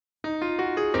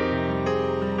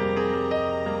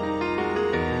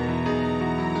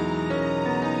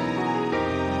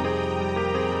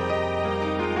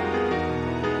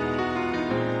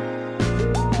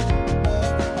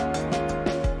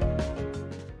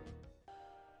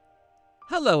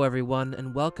Hello everyone,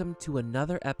 and welcome to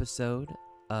another episode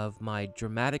of my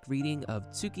dramatic reading of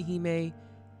Tsukihime,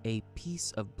 A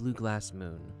Piece of Blue Glass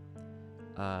Moon.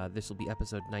 This will be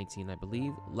episode 19, I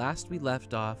believe. Last we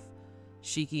left off,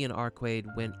 Shiki and Arcueid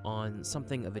went on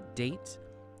something of a date.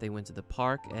 They went to the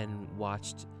park and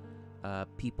watched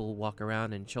people walk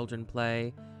around and children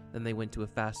play. Then they went to a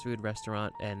fast food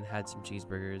restaurant and had some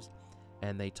cheeseburgers.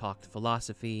 And they talked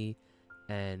philosophy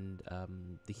and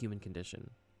the human condition.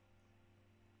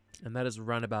 And that is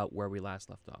runabout where we last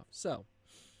left off. So,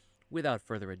 without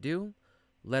further ado,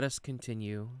 let us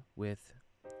continue with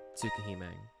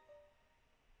Tsukihime.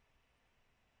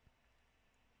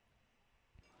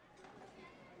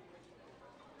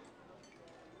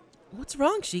 What's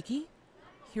wrong, Shiki?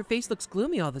 Your face looks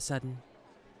gloomy all of a sudden.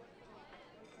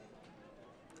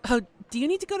 Oh, do you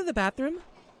need to go to the bathroom?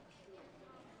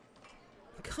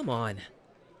 Come on.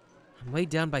 I'm weighed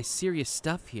down by serious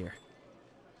stuff here.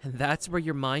 And that's where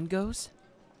your mind goes?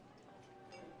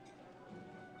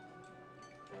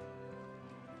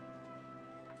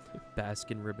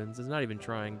 Baskin Ribbons is not even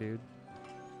trying, dude.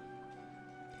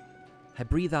 I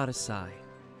breathe out a sigh.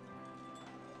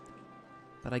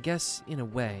 But I guess, in a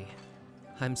way,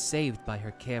 I'm saved by her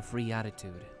carefree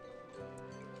attitude.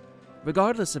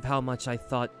 Regardless of how much I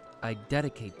thought I'd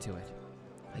dedicate to it,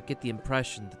 I get the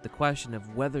impression that the question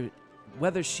of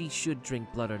whether she should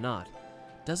drink blood or not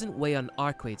doesn't weigh on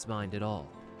Arcueid's mind at all.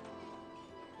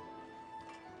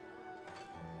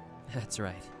 That's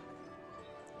right.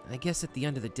 I guess at the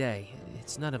end of the day,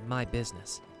 it's none of my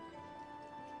business.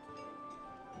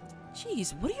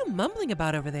 Jeez, what are you mumbling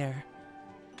about over there?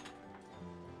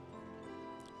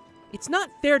 It's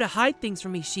not fair to hide things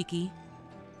from me, Shiki.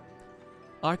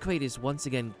 Arcueid is once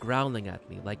again growling at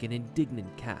me like an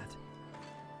indignant cat.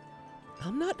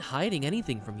 I'm not hiding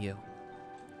anything from you.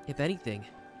 If anything,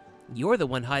 you're the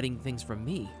one hiding things from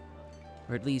me.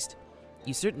 Or at least,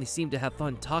 you certainly seem to have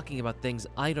fun talking about things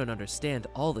I don't understand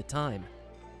all the time.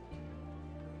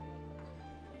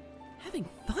 Having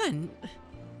fun?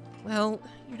 Well,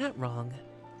 you're not wrong.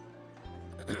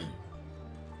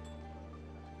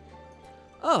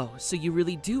 Oh, so you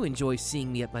really do enjoy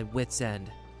seeing me at my wit's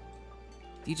end.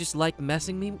 Do you just like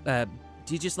messing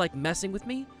with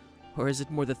me? Or is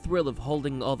it more the thrill of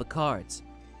holding all the cards?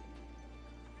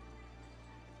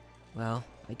 Well,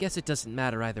 I guess it doesn't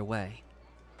matter either way.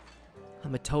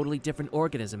 I'm a totally different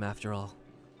organism after all.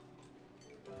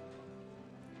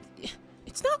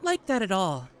 It's not like that at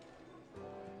all.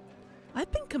 I've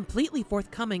been completely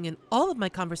forthcoming in all of my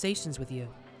conversations with you.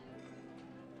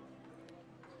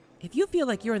 If you feel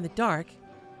like you're in the dark,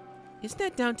 isn't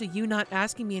that down to you not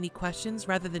asking me any questions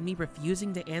rather than me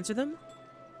refusing to answer them?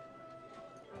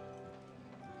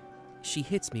 She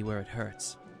hits me where it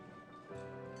hurts.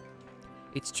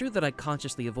 It's true that I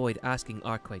consciously avoid asking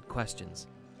Arcueid questions.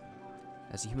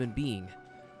 As a human being,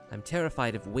 I'm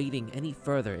terrified of wading any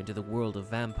further into the world of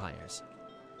vampires.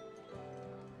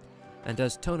 And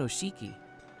as Tohno Shiki,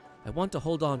 I want to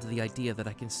hold on to the idea that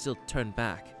I can still turn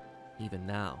back, even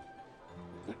now.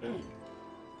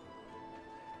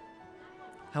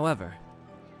 However,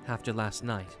 after last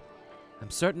night,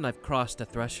 I'm certain I've crossed a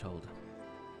threshold.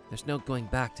 There's no going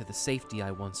back to the safety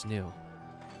I once knew.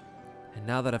 And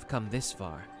now that I've come this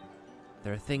far,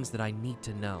 there are things that I need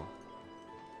to know.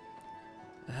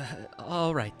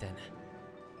 Alright then.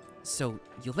 So,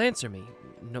 you'll answer me,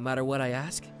 no matter what I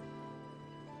ask?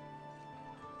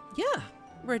 Yeah,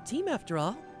 we're a team after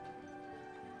all.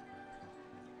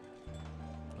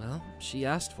 Well, she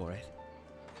asked for it.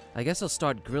 I guess I'll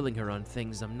start grilling her on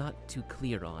things I'm not too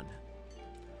clear on.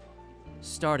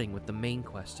 Starting with the main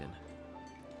question.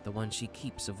 The one she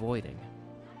keeps avoiding.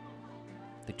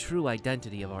 The true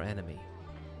identity of our enemy.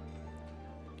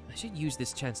 I should use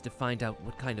this chance to find out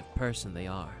what kind of person they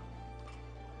are.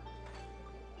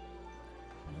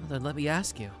 Well, then let me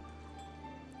ask you.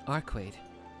 Arcueid,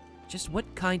 just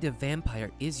what kind of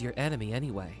vampire is your enemy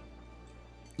anyway?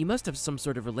 You must have some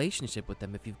sort of relationship with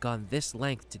them if you've gone this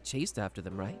length to chase after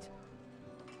them, right?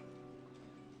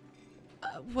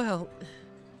 Well,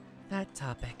 that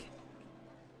topic.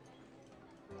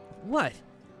 What?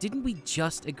 Didn't we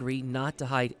just agree not to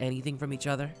hide anything from each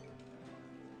other?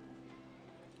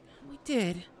 We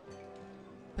did.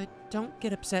 But don't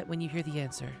get upset when you hear the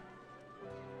answer.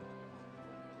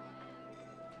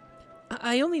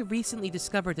 I only recently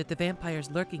discovered that the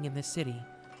vampire's lurking in this city,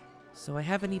 so I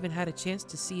haven't even had a chance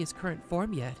to see his current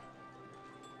form yet.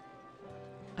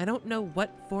 I don't know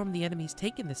what form the enemy's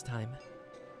taken this time,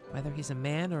 whether he's a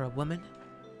man or a woman,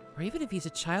 or even if he's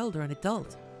a child or an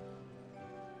adult.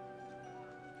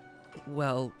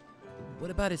 Well, what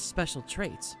about his special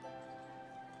traits?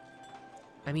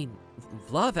 I mean,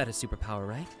 Vlav had a superpower,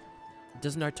 right?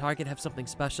 Doesn't our target have something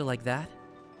special like that?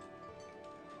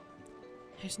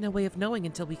 There's no way of knowing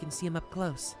until we can see him up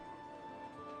close.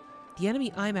 The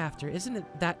enemy I'm after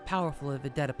isn't that powerful of a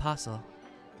dead apostle,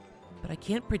 but I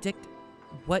can't predict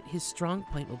what his strong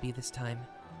point will be this time,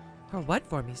 or what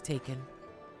form he's taken.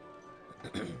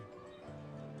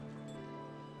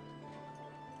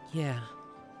 Yeah,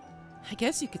 I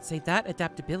guess you could say that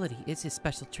adaptability is his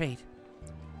special trait.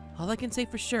 All I can say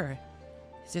for sure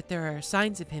is that there are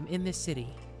signs of him in this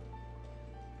city.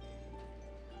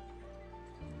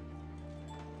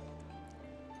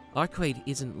 Arcueid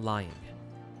isn't lying,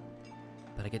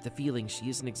 but I get the feeling she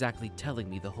isn't exactly telling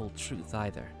me the whole truth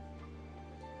either.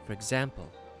 For example,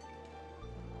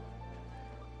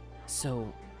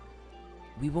 so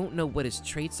we won't know what his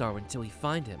traits are until we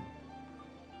find him.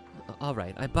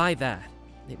 Alright, I buy that.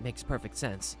 It makes perfect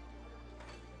sense.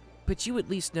 But you at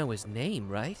least know his name,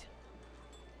 right?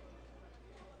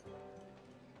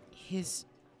 His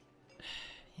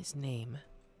name.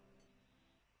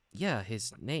 Yeah,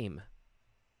 his name.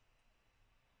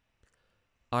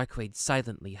 Arcueid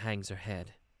silently hangs her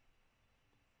head.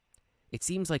 It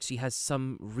seems like she has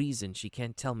some reason she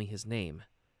can't tell me his name,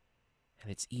 and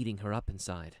it's eating her up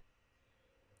inside.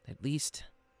 At least,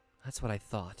 that's what I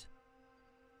thought.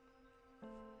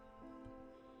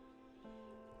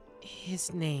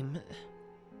 His name...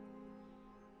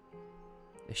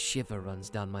 A shiver runs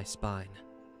down my spine.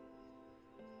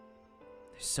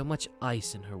 There's so much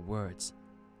ice in her words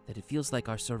that it feels like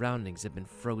our surroundings have been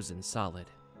frozen solid.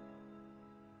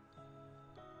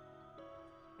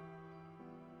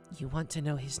 You want to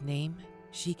know his name,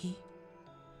 Shiki?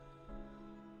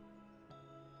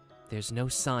 There's no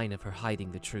sign of her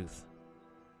hiding the truth.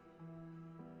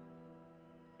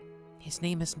 His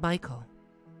name is Michael.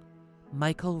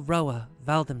 Michael Roa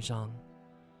Valdemjong.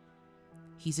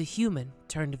 He's a human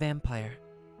turned vampire.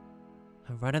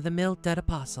 A run-of-the-mill dead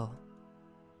apostle.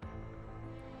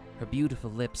 Her beautiful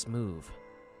lips move,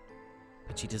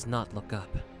 but she does not look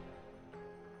up.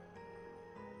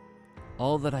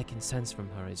 All that I can sense from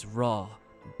her is raw,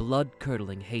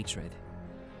 blood-curdling hatred.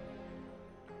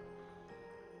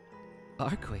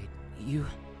 Arcueid, you...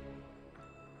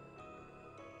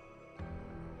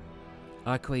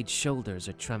 Arcueid's shoulders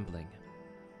are trembling.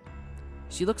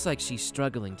 She looks like she's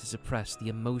struggling to suppress the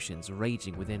emotions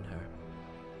raging within her.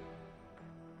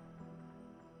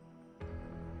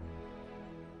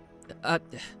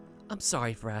 I'm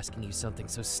sorry for asking you something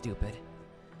so stupid.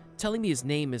 Telling me his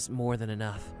name is more than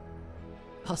enough.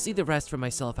 I'll see the rest for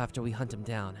myself after we hunt him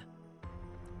down.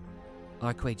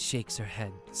 Arcueid shakes her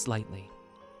head slightly.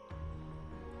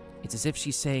 It's as if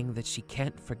she's saying that she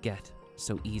can't forget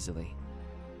so easily.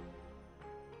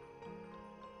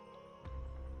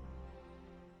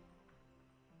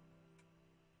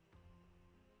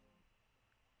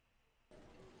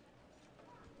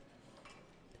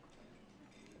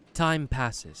 Time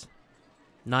passes,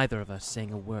 neither of us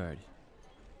saying a word.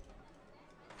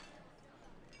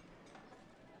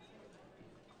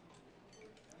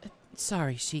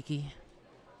 Sorry, Shiki.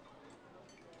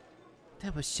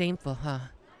 That was shameful, huh?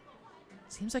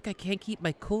 Seems like I can't keep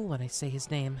my cool when I say his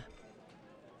name.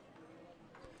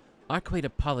 Arcueid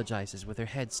apologizes with her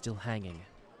head still hanging.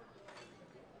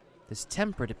 This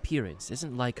tempered appearance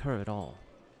isn't like her at all.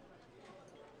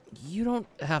 You don't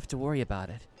have to worry about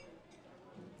it.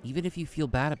 Even if you feel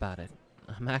bad about it,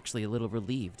 I'm actually a little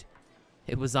relieved.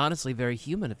 It was honestly very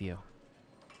human of you.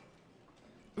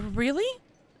 Really?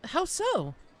 How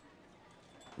so?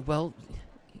 Well,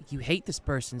 you hate this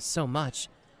person so much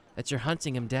that you're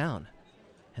hunting him down,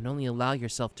 and only allow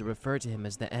yourself to refer to him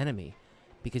as the enemy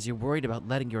because you're worried about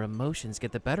letting your emotions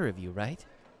get the better of you, right?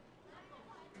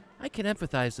 I can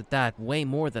empathize with that way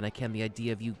more than I can the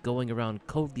idea of you going around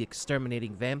coldly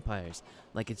exterminating vampires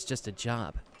like it's just a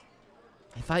job.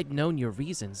 If I'd known your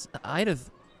reasons, I'd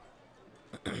have...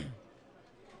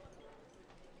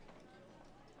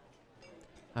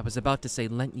 I was about to say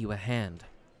lent you a hand,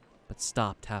 but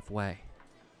stopped halfway.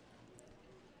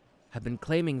 I've been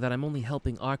claiming that I'm only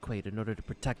helping Arcueid in order to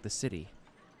protect the city.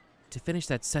 To finish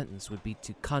that sentence would be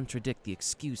to contradict the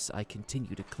excuse I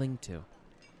continue to cling to.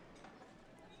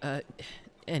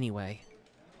 Anyway.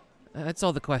 That's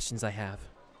all the questions I have.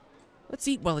 Let's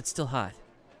eat while it's still hot.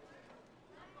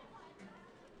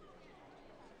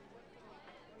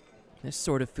 This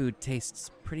sort of food tastes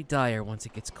pretty dire once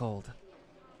it gets cold.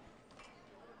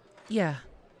 Yeah.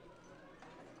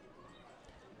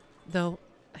 Though,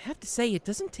 I have to say, it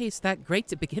doesn't taste that great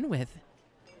to begin with.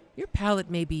 Your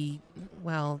palate may be,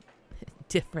 well,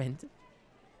 different.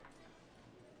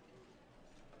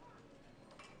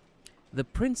 The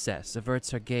princess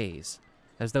averts her gaze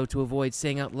as though to avoid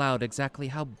saying out loud exactly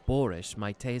how boorish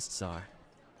my tastes are.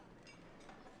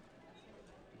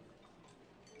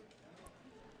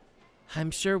 I'm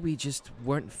sure we just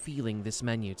weren't feeling this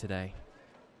menu today.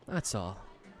 That's all.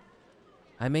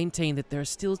 I maintain that there are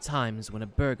still times when a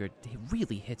burger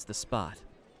really hits the spot.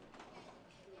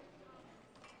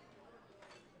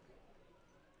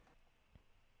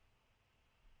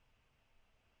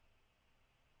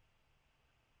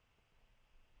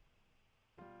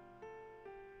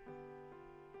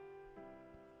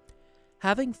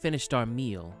 Having finished our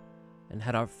meal and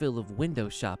had our fill of window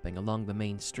shopping along the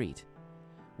main street,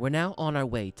 we're now on our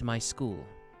way to my school.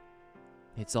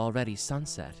 It's already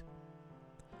sunset.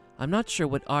 I'm not sure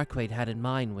what Arcueid had in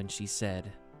mind when she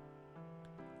said,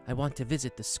 "I want to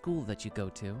visit the school that you go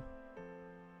to."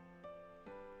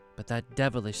 But that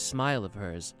devilish smile of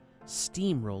hers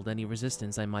steamrolled any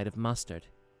resistance I might have mustered.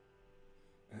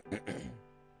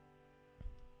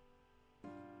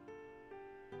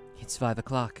 It's 5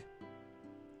 o'clock.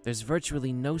 There's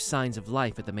virtually no signs of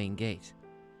life at the main gate,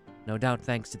 no doubt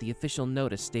thanks to the official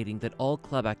notice stating that all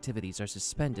club activities are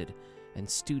suspended and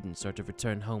students are to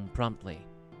return home promptly.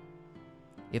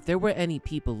 If there were any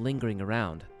people lingering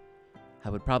around, I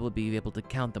would probably be able to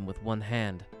count them with one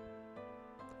hand.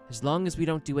 As long as we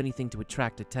don't do anything to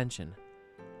attract attention,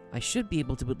 I should be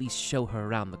able to at least show her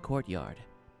around the courtyard.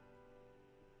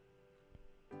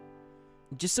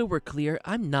 Just so we're clear,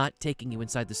 I'm not taking you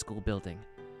inside the school building.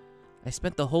 I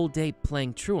spent the whole day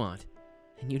playing truant,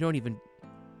 and you don't even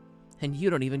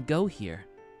go here.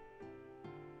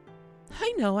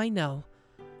 I know.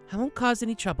 I won't cause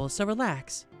any trouble, so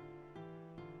relax.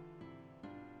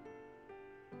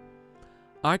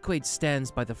 Arcueid stands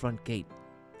by the front gate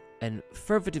and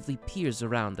furtively peers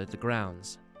around at the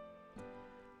grounds.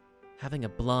 Having a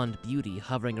blonde beauty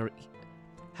hovering around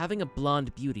Having a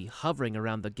blonde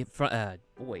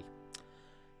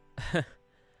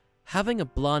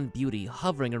beauty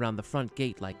hovering around the front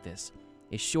gate like this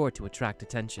is sure to attract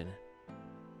attention.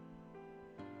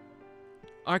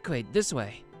 Arcueid, this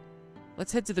way.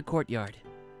 Let's head to the courtyard.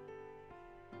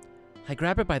 I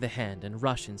grab her by the hand and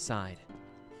rush inside.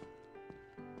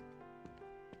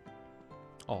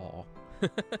 Aww.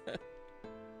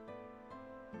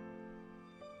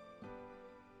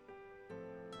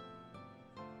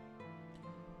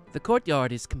 The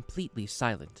courtyard is completely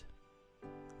silent.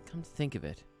 Come to think of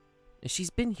it, she's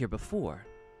been here before.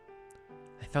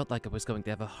 I felt like I was going to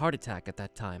have a heart attack at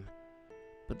that time,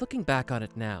 but looking back on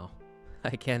it now,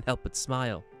 I can't help but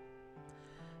smile.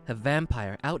 A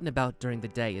vampire out and about during the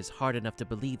day is hard enough to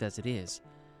believe as it is,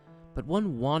 but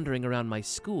one wandering around my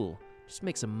school just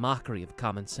makes a mockery of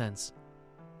common sense.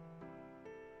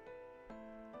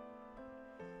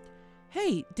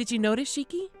 Hey, did you notice,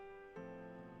 Shiki?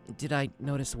 Did I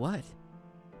notice what?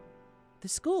 The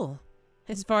school.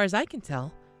 As far as I can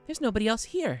tell, there's nobody else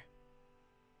here.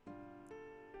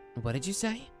 What did you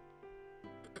say?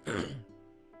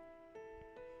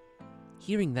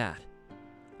 Hearing that,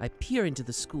 I peer into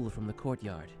the school from the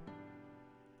courtyard.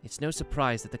 It's no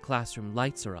surprise that the classroom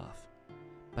lights are off,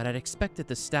 but I'd expected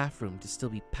the staff room to still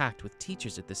be packed with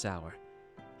teachers at this hour.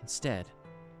 Instead,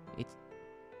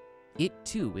 it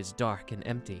too is dark and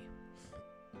empty.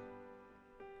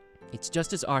 It's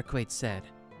just as Arcueid said.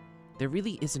 There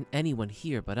really isn't anyone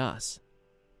here but us.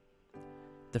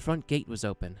 The front gate was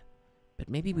open, but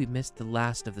maybe we missed the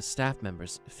last of the staff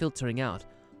members filtering out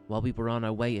while we were on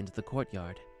our way into the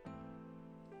courtyard.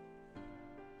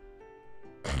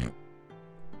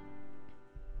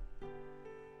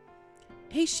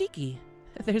 Hey, Shiki,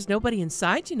 there's nobody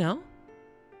inside, you know.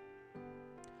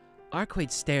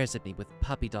 Arcueid stares at me with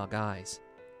puppy dog eyes.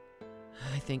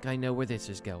 I think I know where this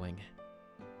is going.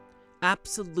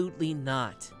 Absolutely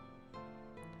not.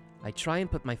 I try and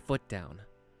put my foot down,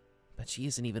 but she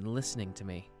isn't even listening to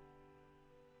me.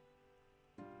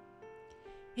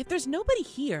 If there's nobody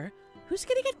here, who's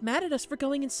gonna get mad at us for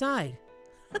going inside?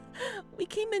 We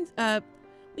came in at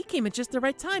just the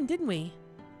right time, didn't we?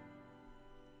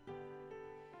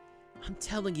 I'm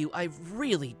telling you, I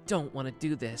really don't want to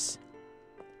do this.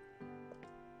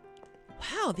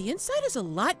 Wow, the inside is a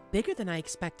lot bigger than I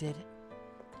expected.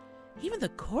 Even the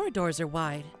corridors are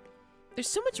wide. There's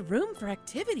so much room for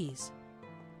activities.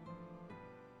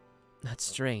 That's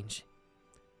strange.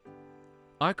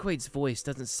 Arcueid's voice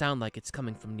doesn't sound like it's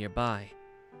coming from nearby,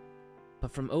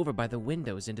 but from over by the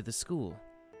windows into the school.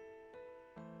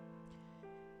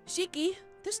 Shiki,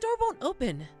 this door won't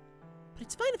open, but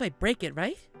it's fine if I break it,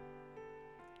 right?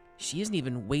 She isn't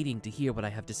even waiting to hear what I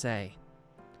have to say.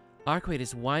 Arcueid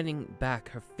is winding back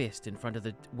her fist in front of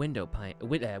the window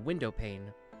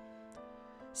pane.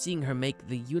 Seeing her make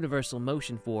the universal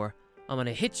motion for, "I'm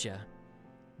gonna hit ya,"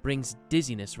 brings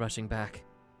dizziness rushing back.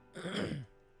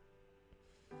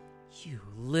 You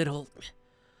little...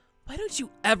 Why don't you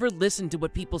ever listen to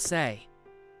what people say?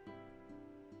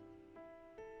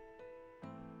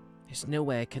 There's no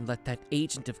way I can let that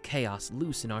agent of chaos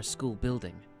loose in our school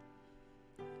building.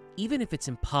 Even if it's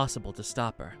impossible to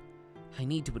stop her, I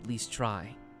need to at least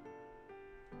try.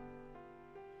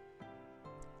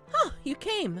 Huh, you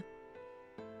came!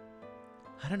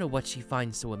 I don't know what she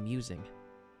finds so amusing,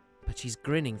 but she's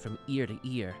grinning from ear to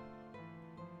ear.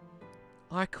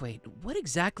 Arcueid, what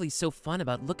exactly is so fun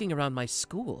about looking around my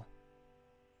school?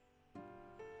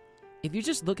 If you're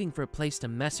just looking for a place to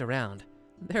mess around,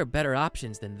 there are better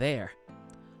options than there.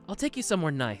 I'll take you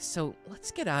somewhere nice, so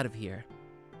let's get out of here.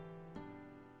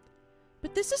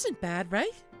 But this isn't bad,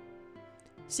 right?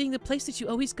 Seeing the place that you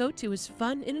always go to is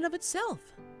fun in and of itself.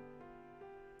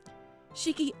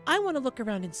 Shiki, I want to look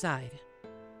around inside.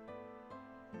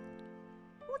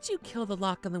 Won't you kill the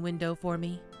lock on the window for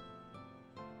me?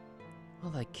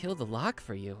 Will I kill the lock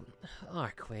for you?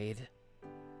 Arcueid.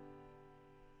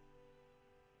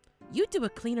 You'd do a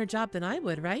cleaner job than I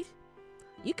would, right?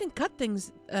 You can cut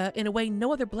things in a way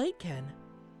no other blade can.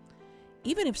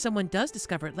 Even if someone does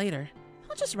discover it later,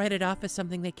 I'll just write it off as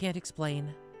something they can't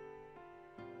explain.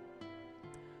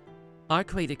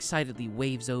 Arcueid excitedly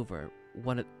waves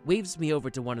me over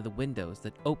to one of the windows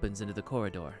that opens into the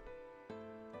corridor.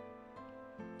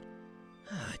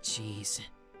 Ah, jeez.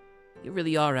 You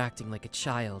really are acting like a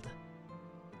child.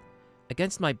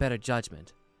 Against my better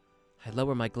judgment, I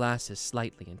lower my glasses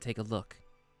slightly and take a look.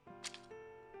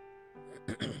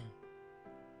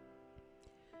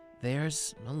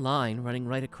 There's a line running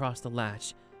right across the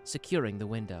latch, securing the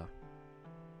window.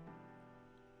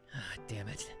 Ah, damn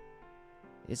it.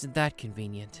 Isn't that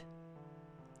convenient?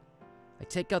 I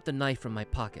take out the knife from my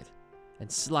pocket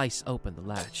and slice open the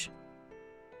latch.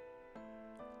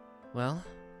 Well,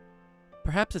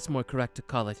 perhaps it's more correct to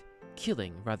call it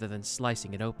killing rather than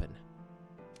slicing it open.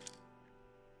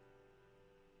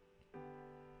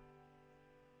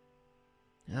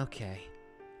 Okay,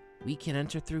 we can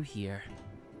enter through here.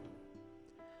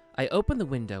 I open the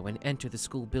window and enter the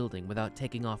school building without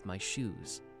taking off my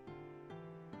shoes.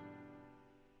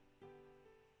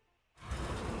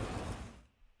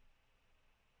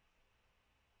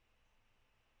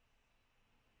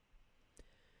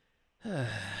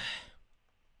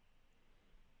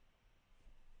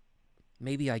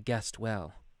 Maybe I guessed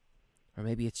well, or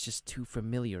maybe it's just too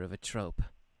familiar of a trope.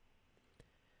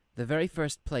 The very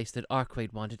first place that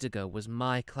Arcueid wanted to go was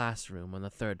my classroom on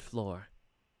the 3rd floor.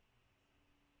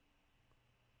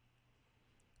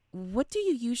 What do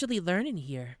you usually learn in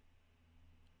here?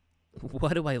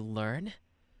 What do I learn?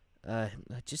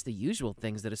 Just the usual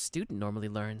things that a student normally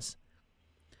learns.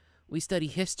 We study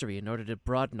history in order to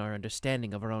broaden our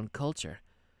understanding of our own culture.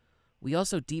 We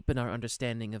also deepen our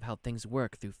understanding of how things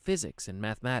work through physics and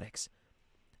mathematics.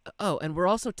 Oh, and we're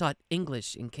also taught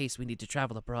English in case we need to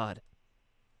travel abroad.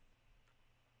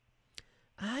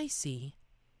 I see.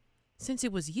 Since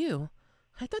it was you,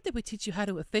 I thought they would teach you how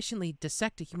to efficiently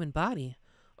dissect a human body,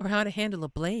 or how to handle a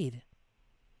blade.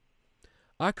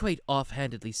 Arcueid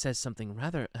offhandedly says something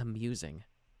rather amusing.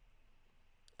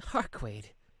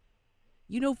 Arcueid,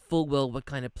 you know full well what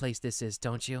kind of place this is,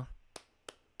 don't you?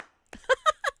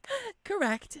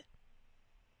 Correct.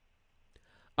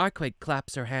 Arcueid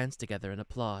claps her hands together in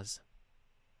applause.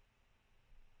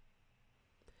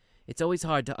 It's always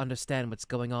hard to understand what's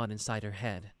going on inside her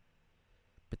head,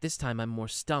 but this time I'm more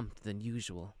stumped than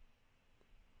usual.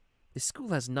 This school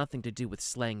has nothing to do with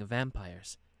slaying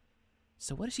vampires,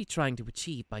 so what is she trying to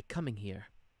achieve by coming here?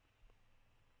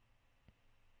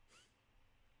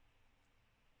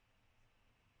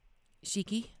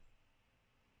 Shiki?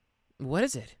 What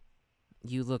is it?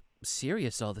 You look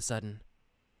serious all of a sudden.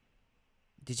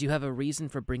 Did you have a reason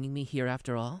for bringing me here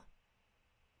after all?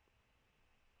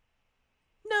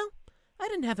 No, I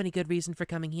didn't have any good reason for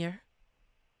coming here.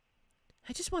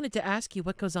 I just wanted to ask you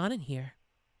what goes on in here.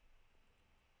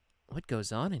 What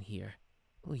goes on in here?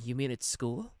 Oh, you mean at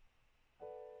school?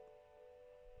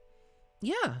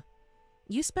 Yeah.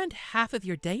 You spend half of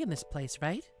your day in this place,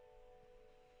 right?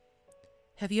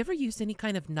 Have you ever used any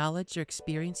kind of knowledge or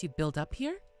experience you built up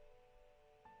here?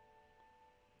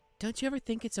 Don't you ever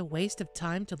think it's a waste of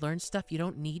time to learn stuff you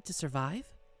don't need to survive?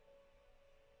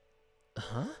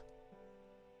 Huh?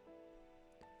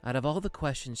 Out of all the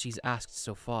questions she's asked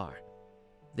so far,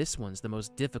 this one's the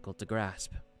most difficult to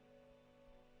grasp.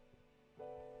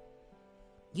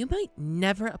 You might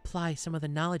never apply some of the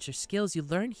knowledge or skills you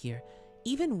learn here,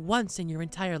 even once in your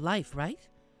entire life, right?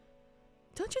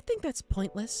 Don't you think that's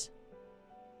pointless?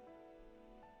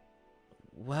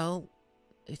 Well,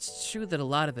 it's true that a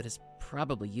lot of it is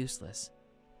probably useless.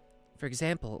 For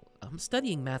example, I'm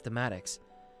studying mathematics,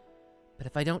 but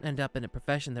if I don't end up in a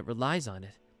profession that relies on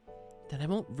it, then I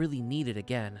won't really need it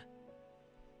again.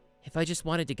 If I just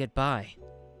wanted to get by,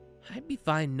 I'd be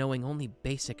fine knowing only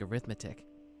basic arithmetic.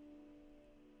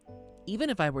 Even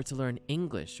if I were to learn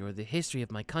English or the history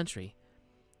of my country,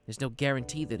 there's no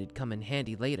guarantee that it'd come in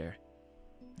handy later.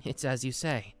 It's as you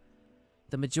say,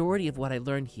 the majority of what I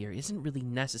learn here isn't really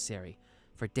necessary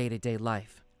for day-to-day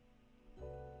life.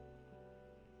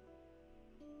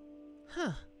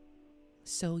 Huh.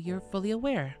 So you're fully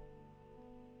aware.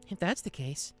 If that's the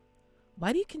case,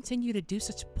 why do you continue to do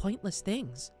such pointless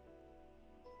things?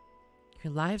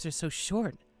 Your lives are so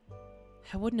short.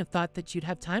 I wouldn't have thought that you'd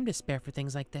have time to spare for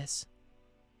things like this.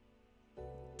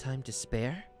 Time to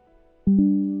spare?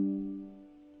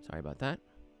 Sorry about that.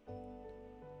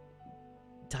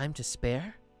 Time to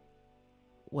spare?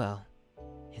 Well,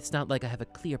 it's not like I have a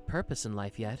clear purpose in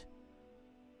life yet.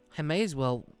 I may as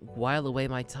well while away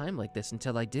my time like this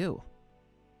until I do.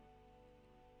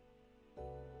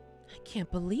 I can't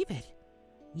believe it.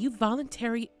 You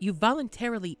voluntarily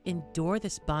endure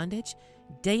this bondage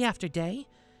day after day,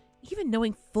 even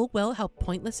knowing full well how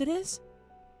pointless it is?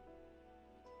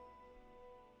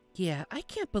 Yeah, I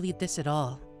can't believe this at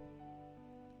all.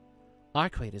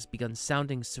 Arcueid has begun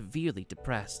sounding severely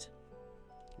depressed.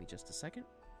 Give me just a second.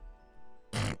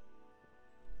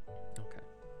 Okay.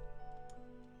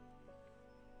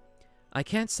 I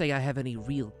can't say I have any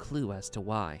real clue as to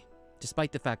why,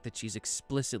 despite the fact that she's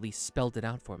explicitly spelled it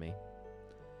out for me.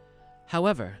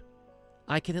 However,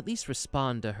 I can at least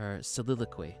respond to her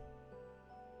soliloquy.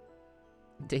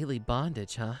 Daily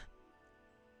bondage, huh?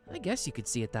 I guess you could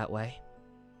see it that way.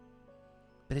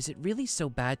 But is it really so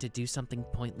bad to do something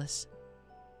pointless?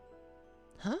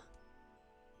 Huh?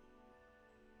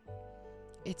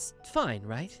 It's fine,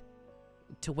 right?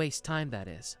 To waste time, that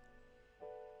is.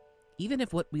 Even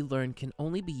if what we learn can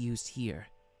only be used here,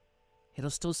 it'll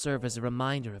still serve as a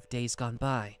reminder of days gone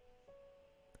by.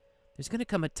 There's gonna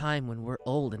come a time when we're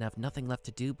old and have nothing left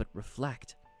to do but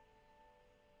reflect.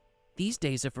 These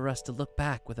days are for us to look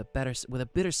back with a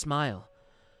bitter smile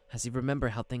as we remember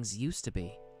how things used to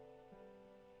be.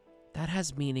 That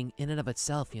has meaning in and of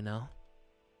itself, you know.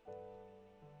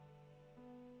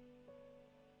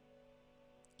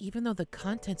 Even though the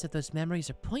contents of those memories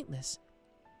are pointless,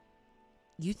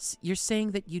 you're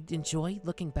saying that you'd enjoy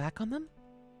looking back on them?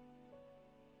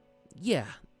 Yeah,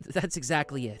 that's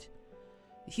exactly it.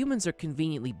 Humans are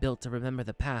conveniently built to remember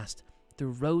the past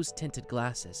through rose-tinted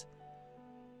glasses.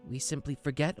 We simply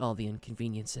forget all the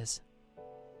inconveniences.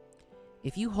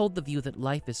 If you hold the view that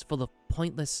life is full of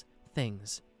pointless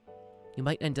things, you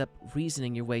might end up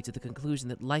reasoning your way to the conclusion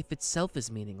that life itself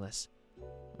is meaningless,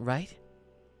 right?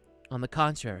 On the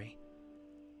contrary,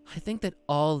 I think that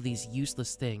all these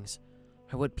useless things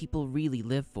are what people really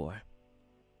live for.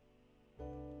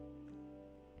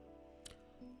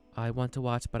 I want to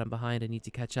watch, but I'm behind. I need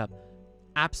to catch up.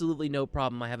 Absolutely no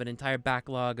problem. I have an entire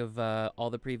backlog of all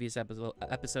the previous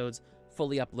episodes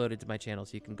fully uploaded to my channel,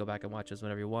 so you can go back and watch those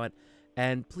whenever you want.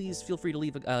 And please feel free to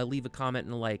leave a comment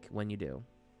and a like when you do.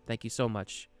 Thank you so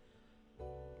much,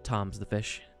 Tom's the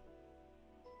fish.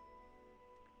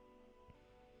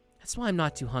 That's why I'm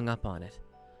not too hung up on it.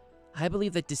 I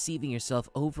believe that deceiving yourself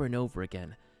over and over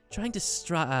again, trying to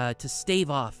stave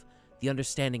off the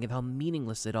understanding of how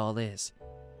meaningless it all is,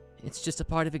 it's just a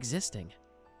part of existing.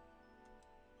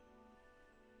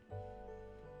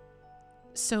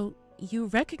 So, you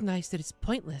recognize that it's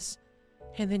pointless,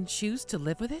 and then choose to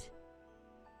live with it?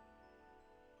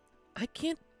 I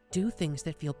can't do things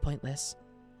that feel pointless.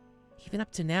 Even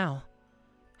up to now,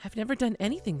 I've never done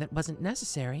anything that wasn't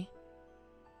necessary.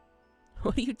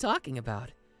 What are you talking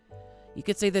about? You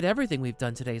could say that everything we've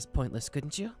done today is pointless,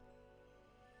 couldn't you?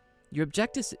 Your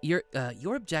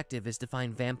objective is to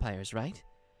find vampires, right?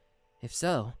 If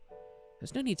so,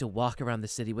 there's no need to walk around the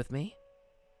city with me.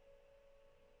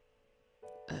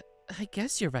 I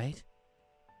guess you're right.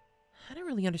 I don't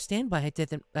really understand why I did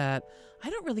that. I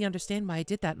don't really understand why I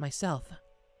did that myself.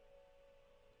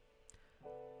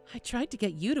 I tried to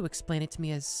get you to explain it to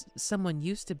me as someone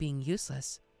used to being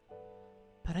useless,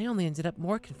 but I only ended up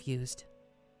more confused.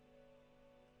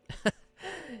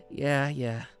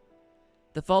 Yeah.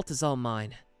 The fault is all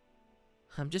mine.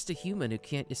 I'm just a human who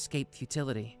can't escape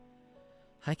futility.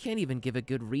 I can't even give a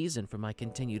good reason for my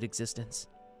continued existence.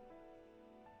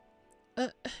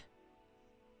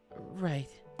 Right.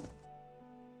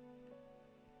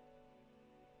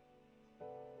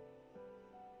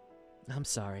 I'm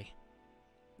sorry.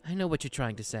 I know what you're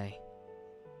trying to say.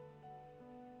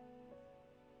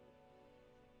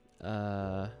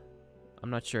 I'm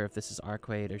not sure if this is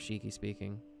Arcueid or Shiki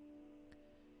speaking.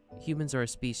 Humans are a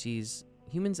species.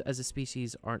 Humans as a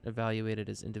species aren't evaluated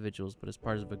as individuals, but as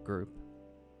part of a group.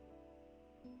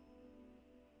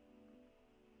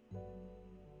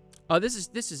 Oh, this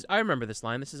is, I remember this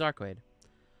line. This is Arcueid.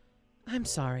 I'm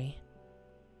sorry.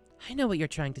 I know what you're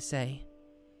trying to say.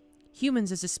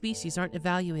 Humans as a species aren't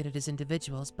evaluated as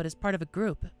individuals, but as part of a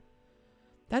group.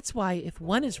 That's why, if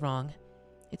one is wrong,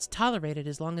 it's tolerated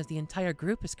as long as the entire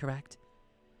group is correct.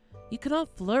 You can all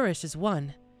flourish as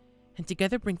one, and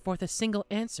together bring forth a single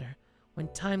answer when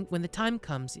the time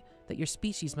comes that your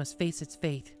species must face its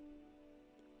fate.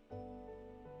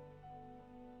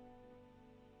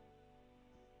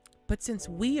 But since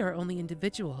we are only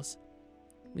individuals,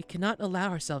 we cannot allow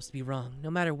ourselves to be wrong,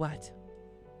 no matter what.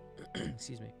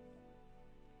 Excuse me.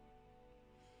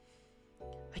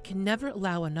 I can never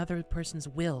allow another person's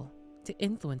will to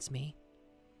influence me.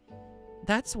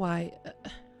 That's why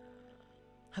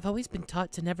I've always been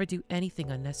taught to never do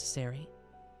anything unnecessary.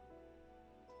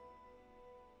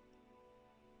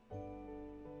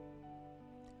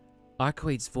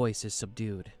 Arcueid's voice is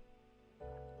subdued.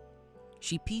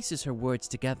 She pieces her words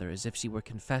together as if she were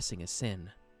confessing a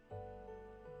sin.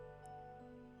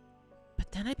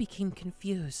 But then I became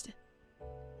confused.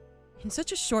 In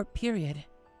such a short period,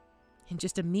 in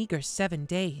just a meager 7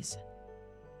 days,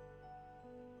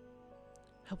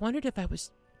 I wondered if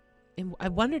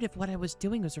what I was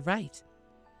doing was right.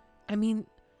 I mean,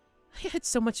 I had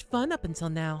so much fun up until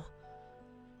now.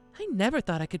 I never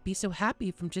thought I could be so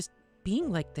happy from just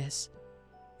being like this,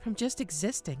 from just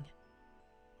existing.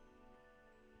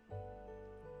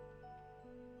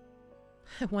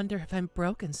 I wonder if I'm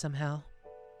broken somehow.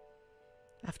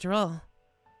 After all,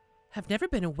 I've never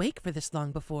been awake for this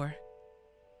long before.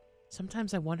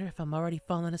 Sometimes I wonder if I'm already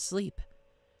fallen asleep,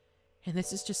 and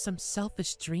this is just some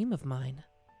selfish dream of mine.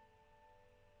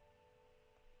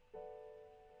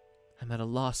 I'm at a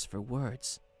loss for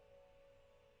words.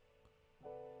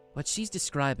 What she's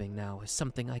describing now is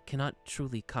something I cannot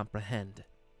truly comprehend.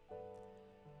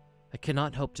 I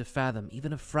cannot hope to fathom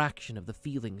even a fraction of the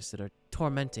feelings that are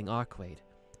tormenting Arcueid.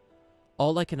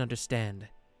 All I can understand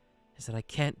is that I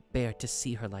can't bear to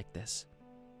see her like this.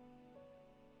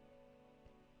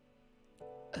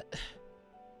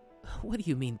 What do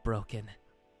you mean, broken?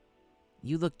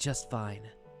 You look just fine.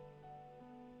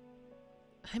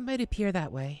 I might appear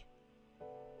that way,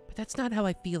 but that's not how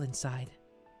I feel inside.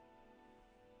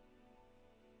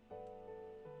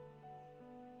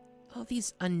 All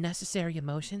these unnecessary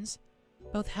emotions,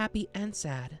 both happy and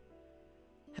sad,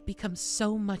 have become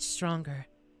so much stronger.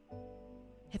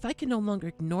 If I can no longer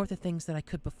ignore the things that I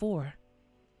could before,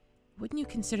 wouldn't you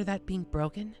consider that being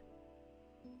broken?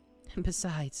 And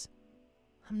besides,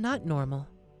 I'm not normal.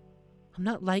 I'm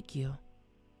not like you.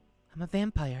 I'm a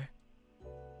vampire.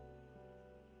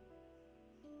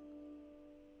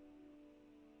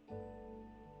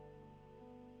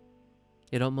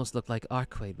 It almost looked like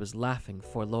Arcueid was laughing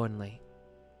forlornly.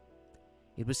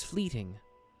 It was fleeting,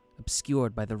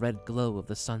 obscured by the red glow of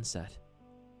the sunset.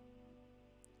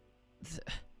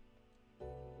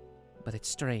 But it's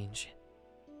strange.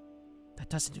 That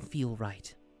doesn't feel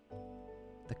right.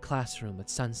 The classroom at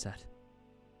sunset.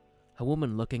 A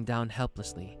woman looking down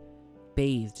helplessly,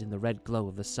 bathed in the red glow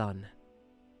of the sun.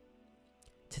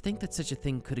 To think that such a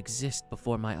thing could exist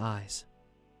before my eyes.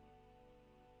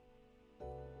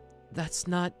 That's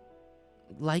not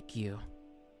like you.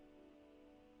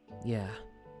 Yeah,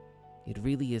 it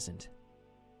really isn't.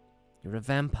 You're a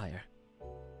vampire.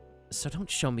 So don't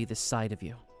show me this side of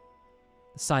you.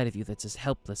 The side of you that's as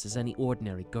helpless as any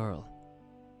ordinary girl.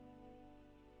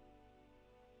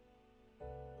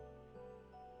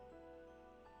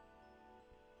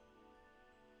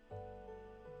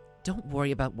 Don't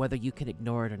worry about whether you can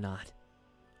ignore it or not,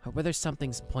 or whether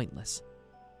something's pointless.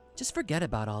 Just forget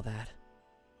about all that.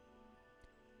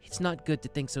 It's not good to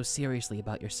think so seriously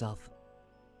about yourself.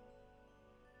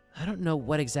 I don't know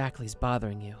what exactly is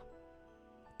bothering you,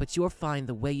 but you're fine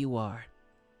the way you are.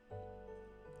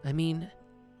 I mean,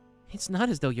 it's not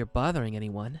as though you're bothering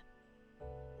anyone.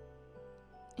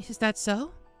 Is that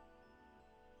so?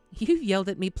 You've yelled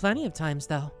at me plenty of times,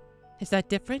 though. Is that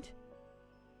different?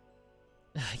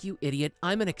 You idiot,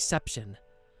 I'm an exception.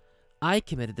 I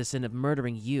committed the sin of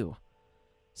murdering you,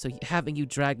 so having you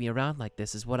drag me around like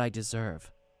this is what I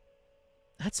deserve.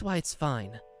 That's why it's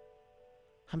fine.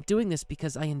 I'm doing this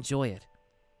because I enjoy it.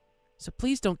 So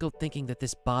please don't go thinking that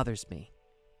this bothers me.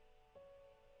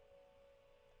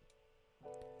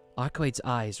 Arcueid's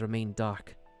eyes remain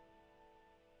dark.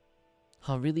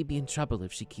 I'll really be in trouble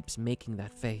if she keeps making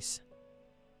that face.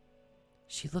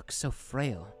 She looks so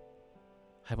frail.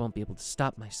 I won't be able to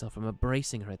stop myself from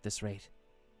embracing her at this rate.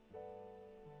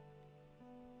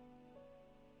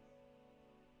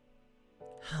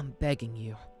 I'm begging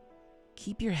you.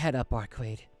 Keep your head up,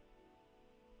 Arcueid.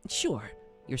 Sure,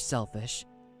 you're selfish,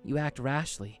 you act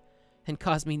rashly, and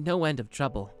cause me no end of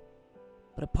trouble.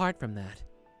 But apart from that,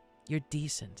 you're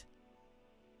decent.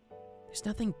 There's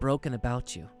nothing broken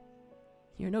about you.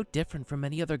 You're no different from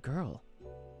any other girl.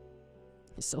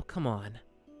 So come on.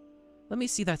 Let me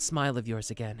see that smile of yours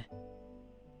again.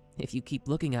 If you keep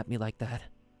looking at me like that,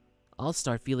 I'll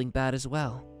start feeling bad as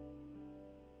well.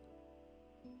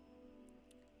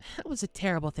 That was a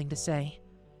terrible thing to say.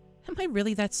 Am I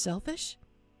really that selfish?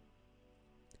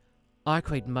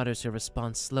 Arcueid mutters her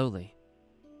response slowly,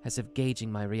 as if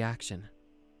gauging my reaction.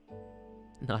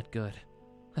 Not good.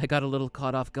 I got a little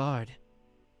caught off guard.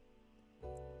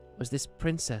 Was this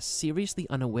princess seriously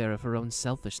unaware of her own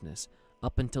selfishness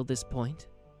up until this point?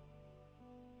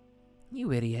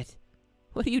 You idiot.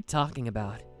 What are you talking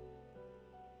about?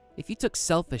 If you took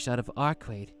selfish out of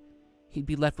Arcueid, he'd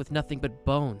be left with nothing but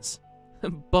bones.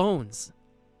 Bones!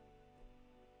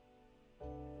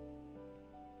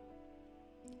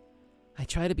 I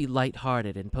try to be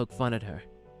light-hearted and poke fun at her,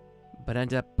 but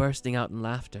end up bursting out in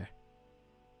laughter.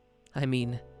 I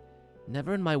mean,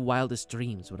 never in my wildest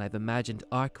dreams would I've imagined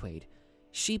Arcueid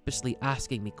sheepishly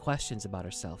asking me questions about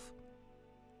herself.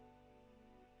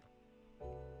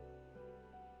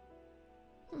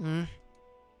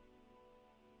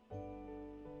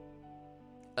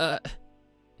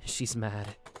 She's mad.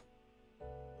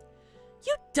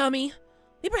 You dummy!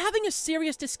 We were having a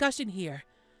serious discussion here.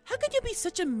 How could you be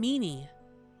such a meanie?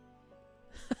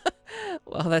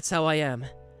 Well, that's how I am.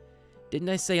 Didn't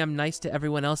I say I'm nice to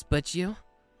everyone else but you?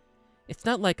 It's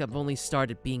not like I've only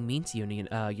started being mean to you,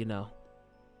 you know.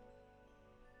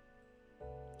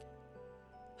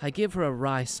 I give her a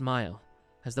wry smile,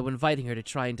 as though inviting her to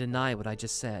try and deny what I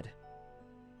just said.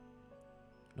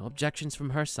 No objections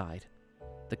from her side.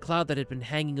 The cloud that had been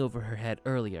hanging over her head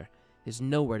earlier is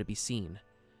nowhere to be seen,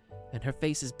 and her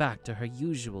face is back to her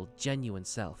usual, genuine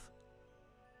self.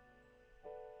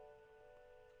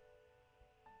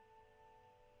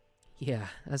 Yeah,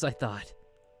 as I thought.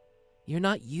 You're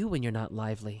not you when you're not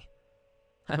lively.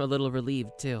 I'm a little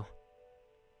relieved, too.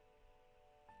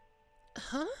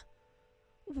 Huh?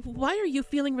 Why are you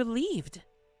feeling relieved?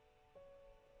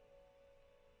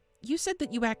 You said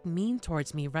that you act mean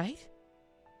towards me, right?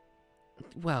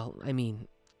 Well, I mean,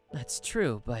 that's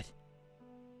true, but...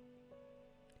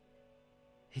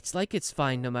 It's like it's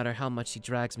fine no matter how much she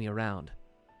drags me around,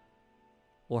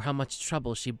 or how much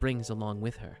trouble she brings along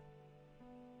with her.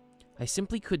 I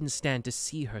simply couldn't stand to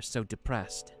see her so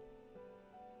depressed.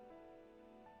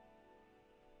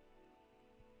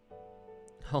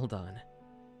 Hold on.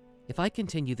 If I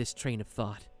continue this train of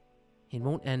thought, it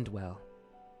won't end well.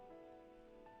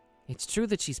 It's true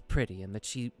that she's pretty and that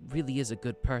she really is a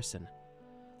good person.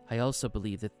 I also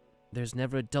believe that there's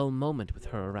never a dull moment with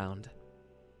her around.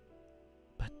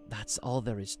 But that's all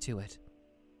there is to it.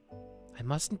 I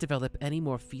mustn't develop any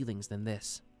more feelings than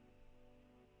this.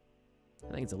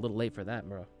 I think it's a little late for that,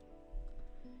 bro.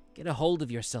 Get a hold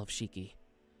of yourself, Shiki.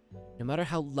 No matter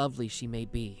how lovely she may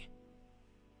be,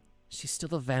 she's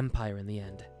still a vampire in the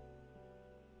end.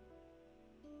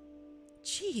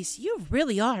 Jeez, you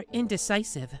really are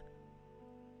indecisive.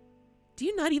 Do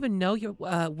you not even know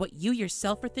what you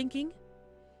yourself are thinking?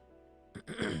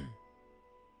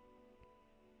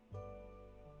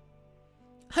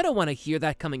 I don't want to hear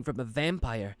that coming from a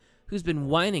vampire who's been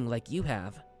whining like you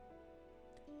have.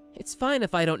 It's fine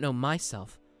if I don't know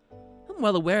myself. I'm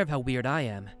well aware of how weird I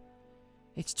am.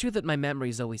 It's true that my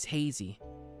memory's always hazy,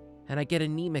 and I get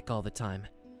anemic all the time.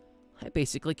 I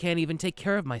basically can't even take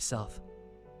care of myself.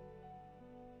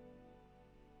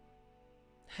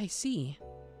 I see.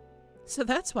 So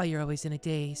that's why you're always in a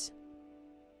daze.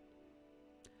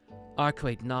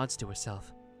 Arcueid nods to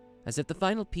herself, as if the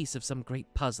final piece of some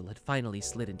great puzzle had finally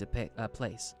slid into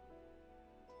place.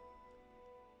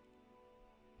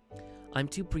 I'm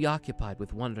too preoccupied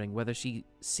with wondering whether she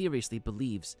seriously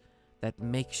believes that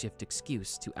makeshift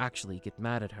excuse to actually get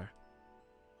mad at her.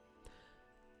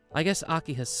 I guess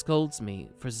Akiha scolds me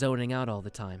for zoning out all the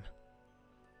time.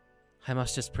 I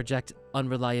must just project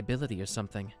unreliability or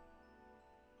something.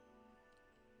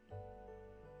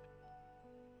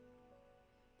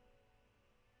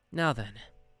 Now then.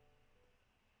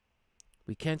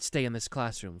 We can't stay in this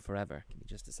classroom forever. Give me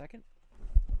just a second.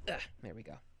 There we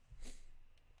go.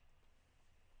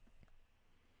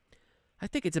 I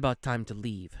think it's about time to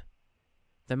leave.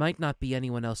 There might not be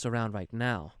anyone else around right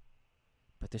now,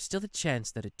 but there's still a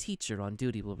chance that a teacher on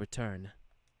duty will return.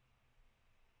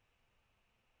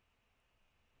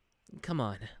 Come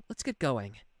on, let's get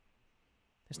going.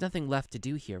 There's nothing left to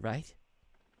do here, right?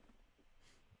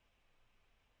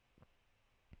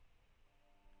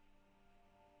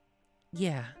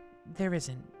 Yeah, there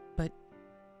isn't, but...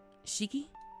 Shiki?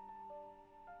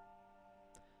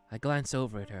 I glance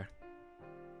over at her.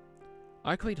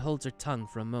 Arcueid holds her tongue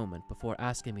for a moment before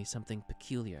asking me something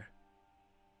peculiar.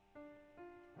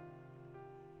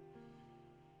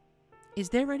 Is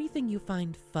there anything you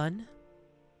find fun?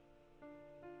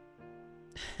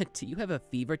 Do you have a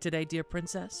fever today, dear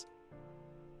princess?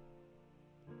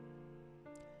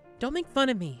 Don't make fun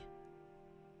of me.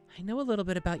 I know a little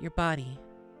bit about your body.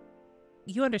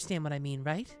 You understand what I mean,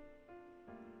 right?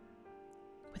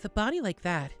 With a body like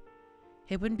that,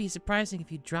 it wouldn't be surprising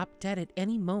if you dropped dead at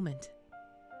any moment.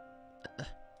 I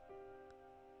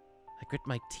grit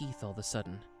my teeth all of a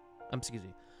sudden. Excuse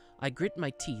me. I grit my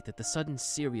teeth at the sudden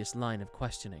serious line of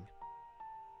questioning.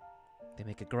 They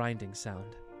make a grinding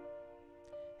sound.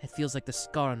 It feels like the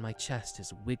scar on my chest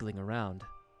is wiggling around.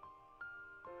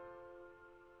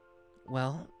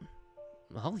 Well,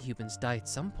 all humans die at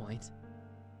some point.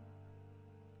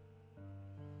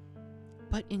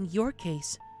 But in your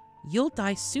case, you'll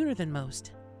die sooner than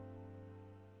most.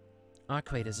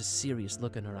 Arcueid has a serious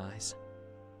look in her eyes.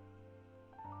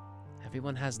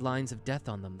 Everyone has lines of death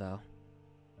on them, though.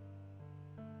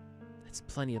 There's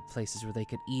plenty of places where they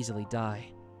could easily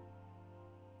die.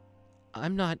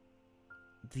 I'm not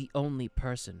the only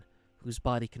person whose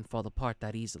body can fall apart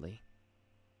that easily.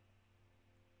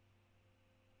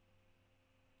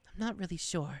 I'm not really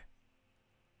sure.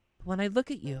 But when I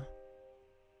look at you,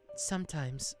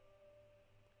 sometimes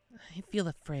I feel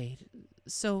afraid.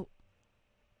 So,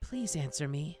 please answer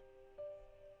me.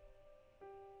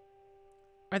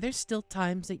 Are there still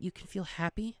times that you can feel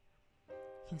happy?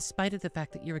 In spite of the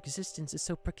fact that your existence is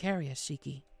so precarious,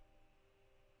 Shiki.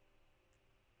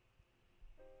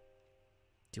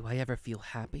 Do I ever feel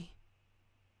happy?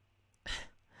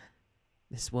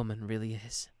 This woman really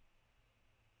is.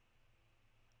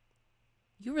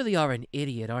 You really are an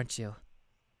idiot, aren't you?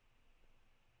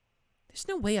 There's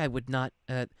no way I would not,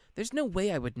 there's no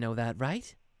way I would know that,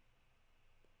 right?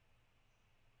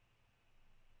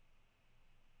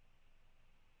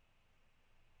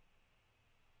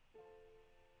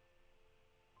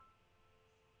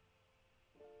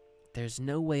 There's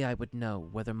no way I would know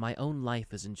whether my own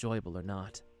life is enjoyable or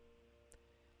not.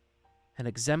 An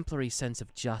exemplary sense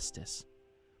of justice,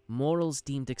 morals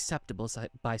deemed acceptable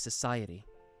by society,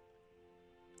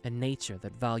 a nature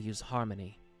that values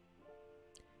harmony.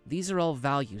 These are all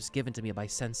values given to me by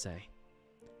Sensei,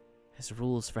 as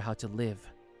rules for how to live.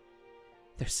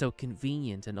 They're so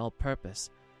convenient and all-purpose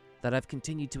that I've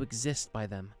continued to exist by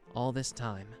them all this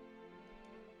time.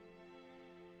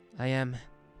 I am,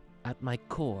 at my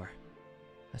core,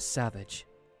 a savage.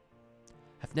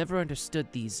 I've never understood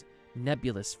these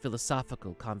nebulous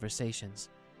philosophical conversations.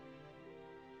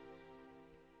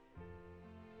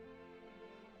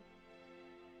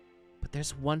 But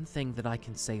there's one thing that I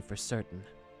can say for certain.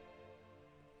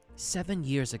 7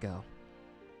 years ago,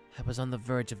 I was on the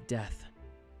verge of death.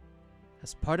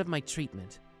 As part of my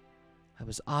treatment, I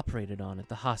was operated on at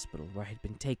the hospital where I had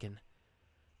been taken.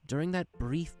 During that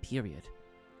brief period,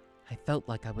 I felt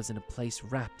like I was in a place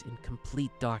wrapped in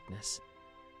complete darkness.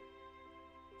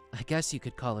 I guess you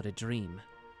could call it a dream.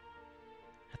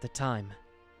 At the time,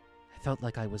 I felt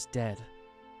like I was dead.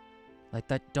 Like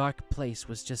that dark place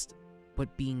was just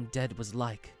what being dead was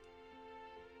like.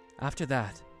 After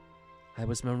that, I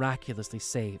was miraculously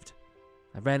saved.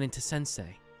 I ran into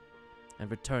Sensei and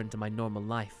returned to my normal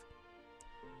life.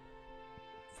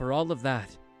 For all of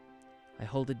that, I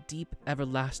hold a deep,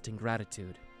 everlasting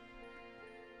gratitude.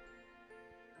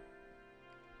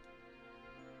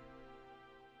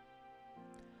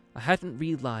 I hadn't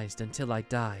realized until I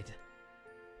died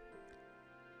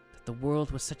that the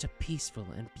world was such a peaceful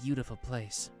and beautiful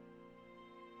place.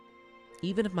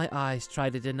 Even if my eyes try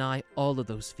to deny all of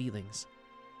those feelings.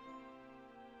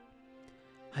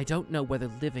 I don't know whether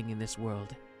living in this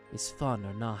world is fun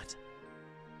or not.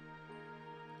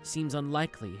 Seems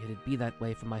unlikely it'd be that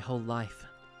way for my whole life.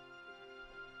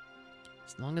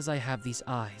 As long as I have these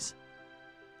eyes,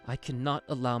 I cannot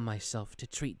allow myself to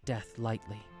treat death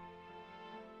lightly.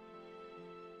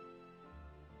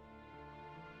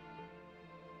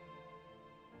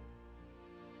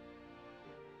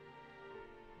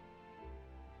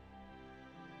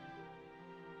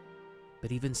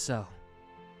 But even so,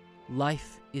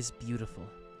 life is beautiful.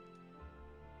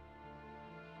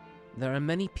 There are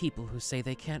many people who say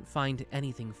they can't find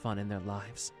anything fun in their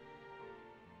lives.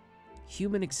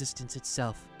 Human existence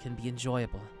itself can be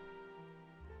enjoyable.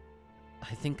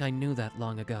 I think I knew that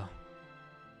long ago.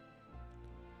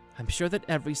 I'm sure that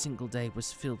every single day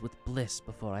was filled with bliss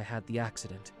before I had the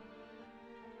accident,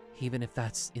 even if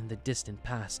that's in the distant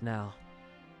past now.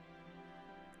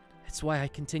 It's why I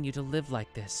continue to live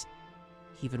like this,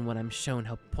 even when I'm shown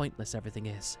how pointless everything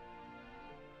is.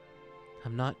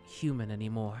 I'm not human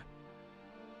anymore.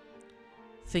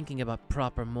 Thinking about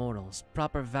proper morals,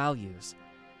 proper values,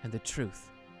 and the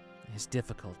truth is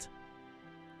difficult.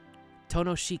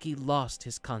 Tohno Shiki lost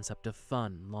his concept of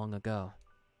fun long ago.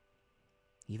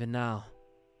 Even now,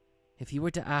 if you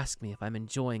were to ask me if I'm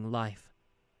enjoying life,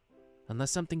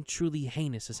 unless something truly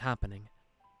heinous is happening,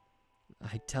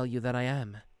 I'd tell you that I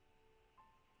am.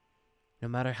 No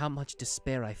matter how much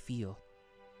despair I feel,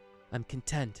 I'm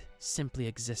content simply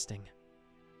existing.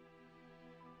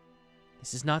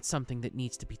 This is not something that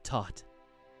needs to be taught.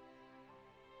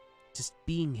 Just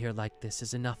being here like this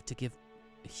is enough to give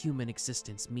human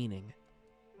existence meaning.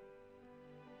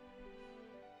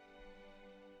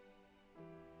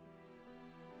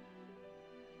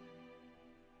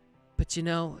 But you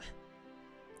know,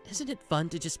 isn't it fun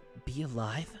to just be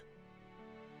alive?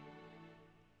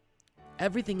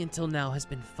 Everything until now has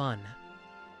been fun.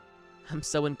 I'm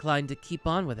so inclined to keep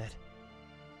on with it.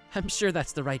 I'm sure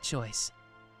that's the right choice.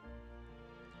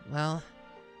 Well,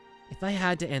 if I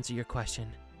had to answer your question,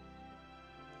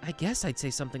 I guess I'd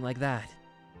say something like that.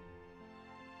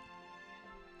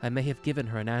 I may have given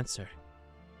her an answer,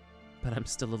 but I'm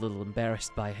still a little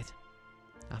embarrassed by it.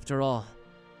 After all,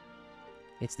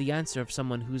 it's the answer of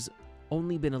someone who's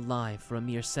only been alive for a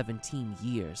mere 17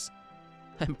 years.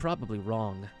 I'm probably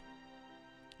wrong.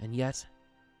 And yet,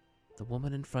 the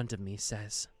woman in front of me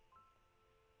says,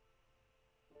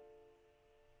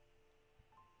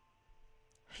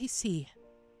 I see.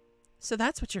 So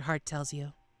that's what your heart tells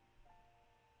you.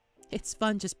 It's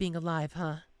fun just being alive,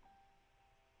 huh?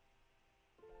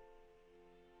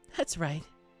 That's right.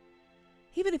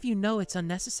 Even if you know it's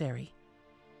unnecessary,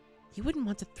 you wouldn't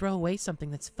want to throw away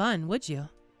something that's fun, would you?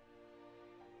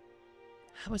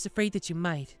 I was afraid that you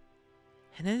might,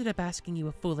 and ended up asking you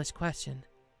a foolish question.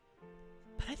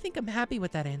 But I think I'm happy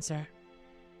with that answer.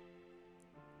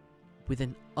 With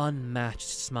an unmatched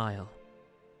smile,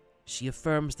 she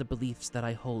affirms the beliefs that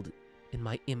I hold in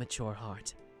my immature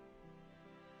heart.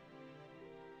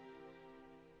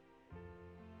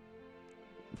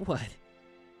 What?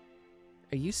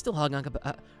 Are you still hung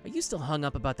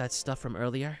up about that stuff from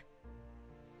earlier?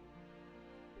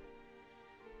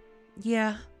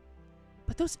 Yeah,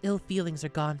 but those ill feelings are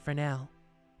gone for now.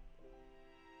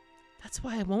 That's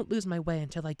why I won't lose my way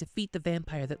until I defeat the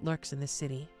vampire that lurks in this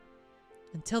city.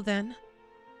 Until then,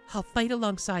 I'll fight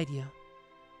alongside you.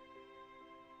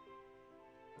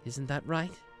 Isn't that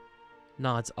right?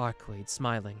 Nods Arcueid,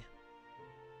 smiling.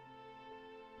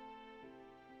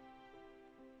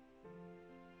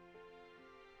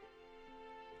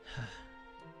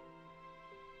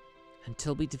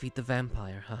 Until we defeat the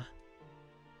vampire, huh?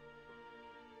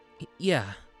 Yeah,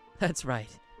 that's right.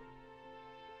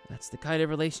 That's the kind of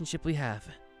relationship we have.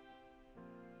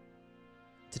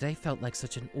 Today felt like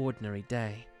such an ordinary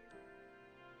day.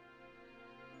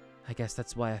 I guess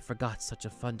that's why I forgot such a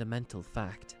fundamental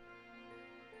fact.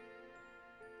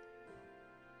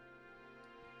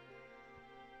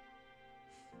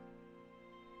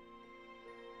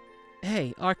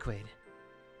 Hey, Arcueid.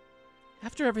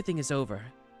 After everything is over,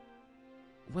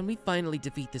 when we finally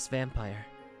defeat this vampire,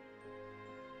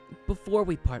 before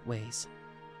we part ways,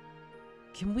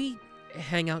 can we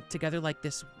hang out together like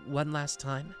this one last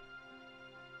time?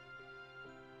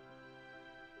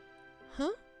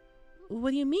 Huh?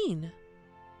 What do you mean?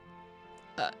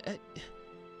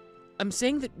 I'm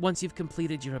saying that once you've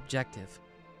completed your objective,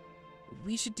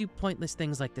 we should do pointless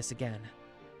things like this again.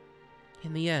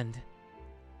 In the end,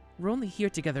 we're only here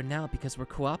together now because we're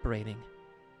cooperating.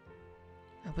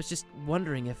 I was just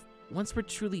wondering if, once we're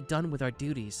truly done with our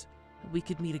duties, we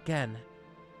could meet again,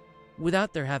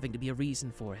 without there having to be a reason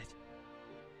for it.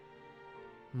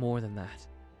 More than that,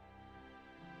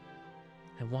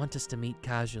 I want us to meet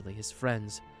casually as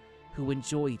friends who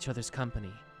enjoy each other's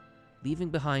company, leaving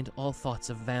behind all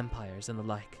thoughts of vampires and the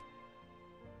like.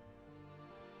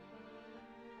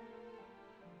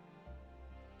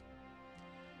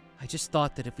 I just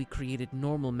thought that if we created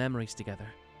normal memories together,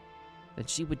 then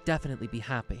she would definitely be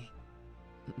happy.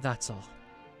 That's all.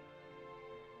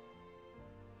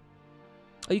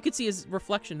 Oh, you could see his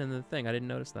reflection in the thing. I didn't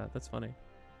notice that. That's funny.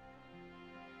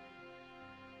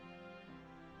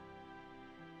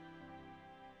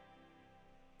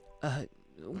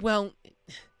 Well,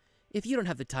 if you don't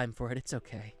have the time for it, it's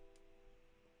okay.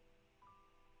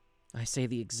 I say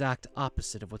the exact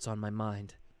opposite of what's on my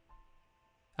mind.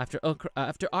 After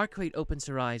Arcueid opens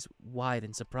her eyes wide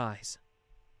in surprise.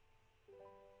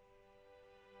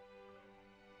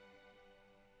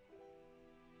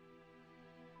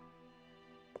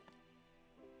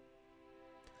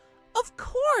 Of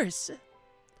course!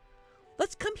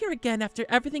 Let's come here again after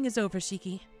everything is over,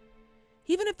 Shiki.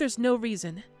 Even if there's no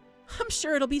reason, I'm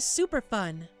sure it'll be super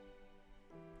fun.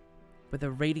 With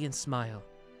a radiant smile,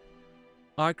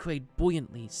 Arcueid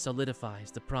buoyantly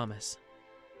solidifies the promise.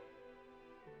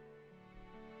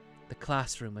 The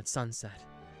classroom at sunset.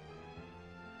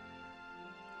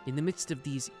 In the midst of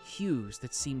these hues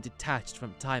that seem detached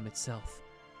from time itself,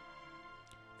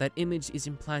 that image is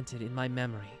implanted in my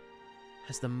memory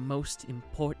as the most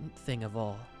important thing of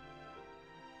all.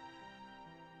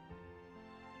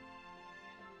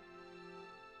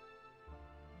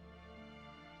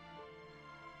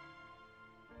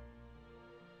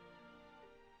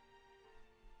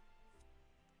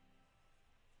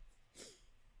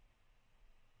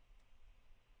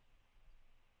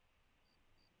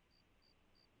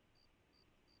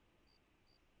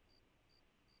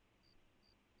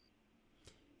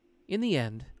 In the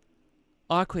end,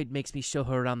 Arcueid makes me show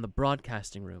her around the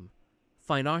broadcasting room,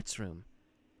 fine arts room,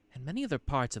 and many other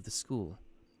parts of the school.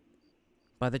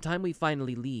 By the time we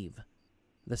finally leave,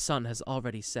 the sun has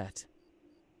already set.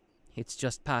 It's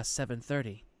just past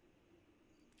 7:30.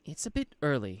 It's a bit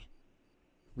early.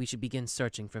 We should begin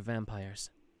searching for vampires.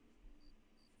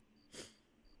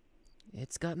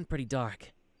 It's gotten pretty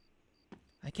dark.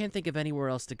 I can't think of anywhere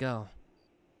else to go.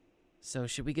 So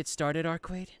should we get started,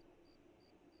 Arcueid?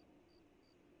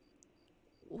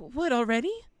 What,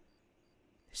 already?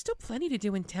 There's still plenty to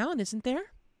do in town, isn't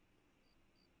there?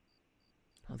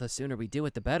 Well, the sooner we do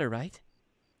it, the better, right?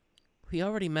 We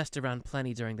already messed around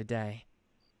plenty during the day.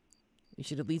 We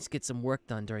should at least get some work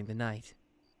done during the night.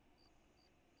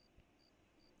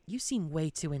 You seem way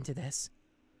too into this.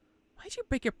 Why'd you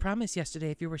break your promise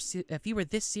yesterday if you were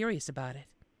this serious about it?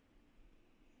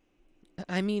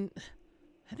 I mean,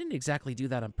 I didn't exactly do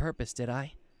that on purpose, did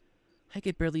I? I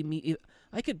could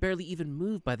barely even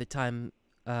move by the time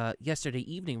yesterday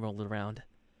evening rolled around.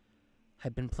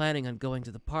 I'd been planning on going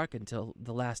to the park until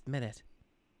the last minute.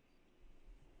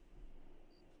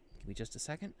 Give me just a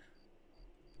second.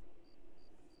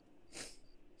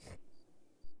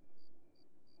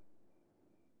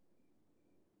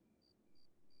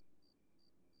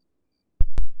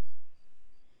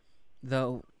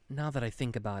 Though, now that I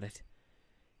think about it,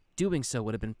 doing so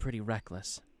would have been pretty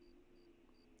reckless.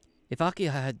 If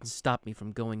Akia hadn't stopped me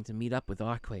from going to meet up with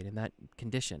Arcueid in that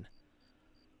condition,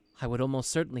 I would have almost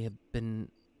certainly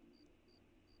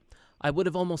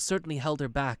held her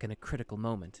back in a critical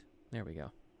moment. There we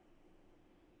go.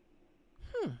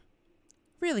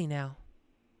 Really now?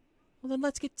 Well, then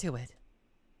let's get to it.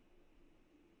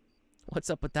 What's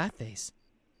up with that face?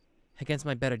 Against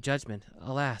my better judgment,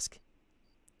 I'll ask.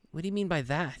 What do you mean by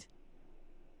that?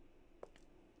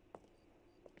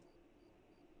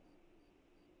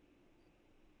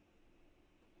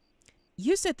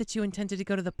 You said that you intended to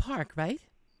go to the park, right?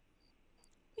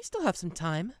 We still have some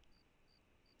time.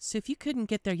 So if you couldn't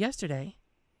get there yesterday,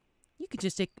 you could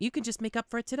just make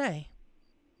up for it today.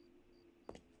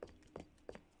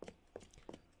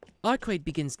 Arcueid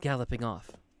begins galloping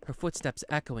off, her footsteps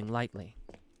echoing lightly.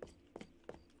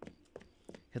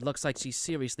 It looks like she's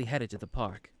seriously headed to the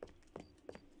park.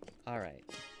 Alright.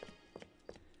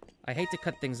 I hate to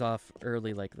cut things off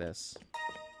early like this.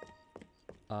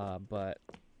 But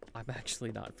I'm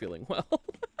actually not feeling well.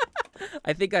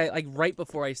 I think right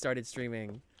before I started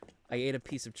streaming, I ate a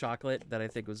piece of chocolate that I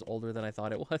think was older than I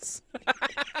thought it was.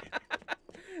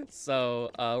 So,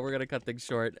 we're gonna cut things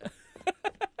short.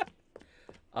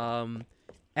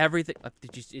 Everything.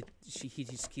 He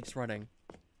just keeps running.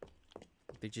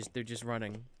 They're just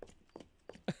running.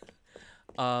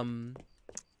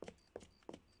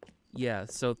 Yeah,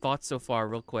 so thoughts so far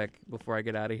real quick before I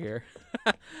get out of here.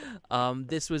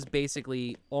 This was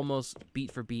basically almost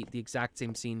beat for beat the exact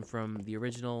same scene from the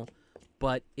original,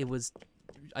 but it was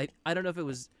I don't know if it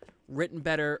was written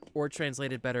better or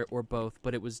translated better or both,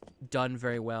 but it was done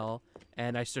very well,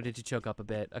 and I started to choke up a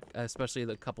bit, especially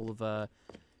the couple of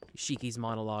Shiki's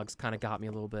monologues kind of got me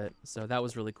a little bit, so that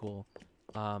was really cool.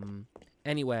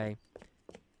 Anyway,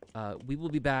 we will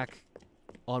be back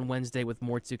on Wednesday with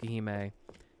more Tsukihime.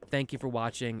 Thank you for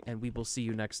watching, and we will see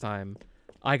you next time.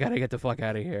 I gotta get the fuck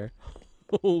out of here.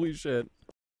 Holy shit.